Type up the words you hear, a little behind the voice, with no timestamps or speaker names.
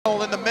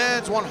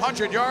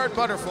100-yard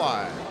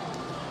butterfly.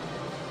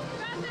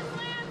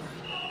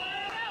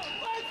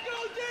 Let's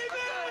go, David!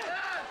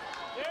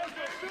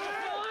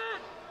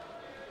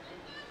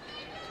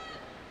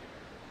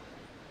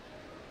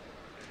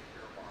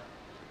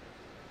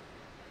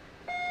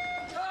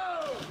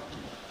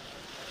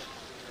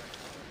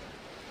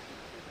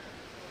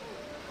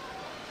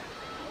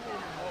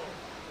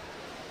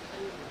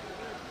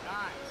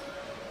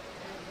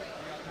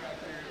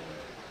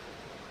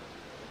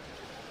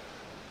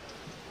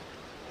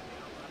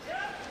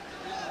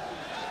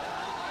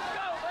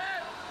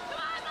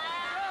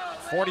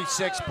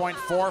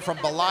 46.4 from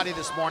Bellotti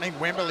this morning.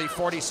 Wimberly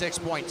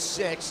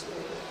 46.6.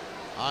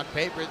 On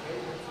paper,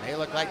 they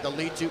look like the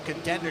lead two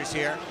contenders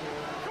here.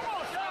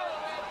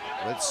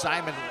 With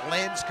Simon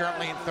Linz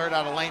currently in third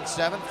out of lane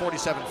 7,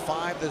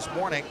 47.5 this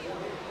morning.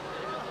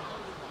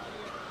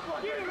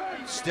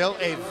 Still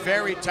a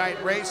very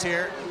tight race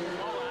here.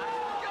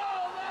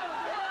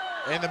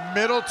 In the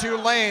middle two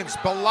lanes,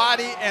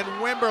 Bellotti and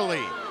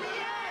Wimberly.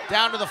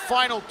 Down to the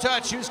final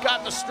touch. Who's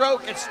got the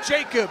stroke? It's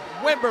Jacob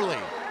Wimberly.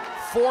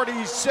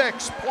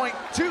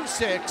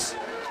 46.26.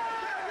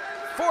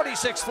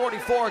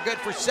 46.44, good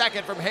for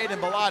second from Hayden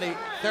Bellotti.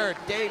 Third,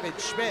 David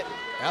Schmitt,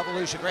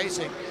 Evolution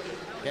Racing,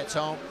 gets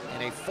home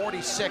in a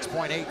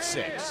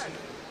 46.86.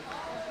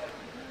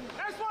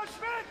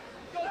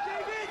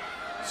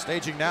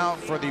 Staging now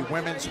for the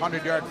women's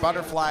 100-yard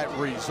butterfly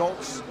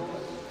results.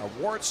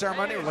 Award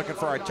ceremony. We're looking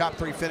for our top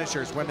 3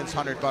 finishers, women's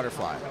 100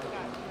 butterfly.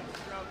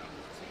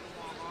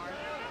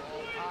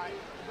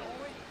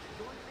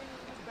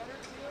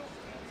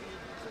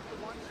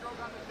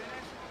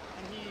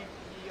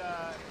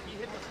 He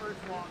hit the first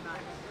long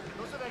night.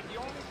 Those are like the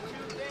only 2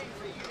 things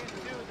that you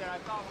didn't do that I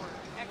thought were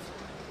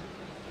excellent.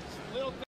 Little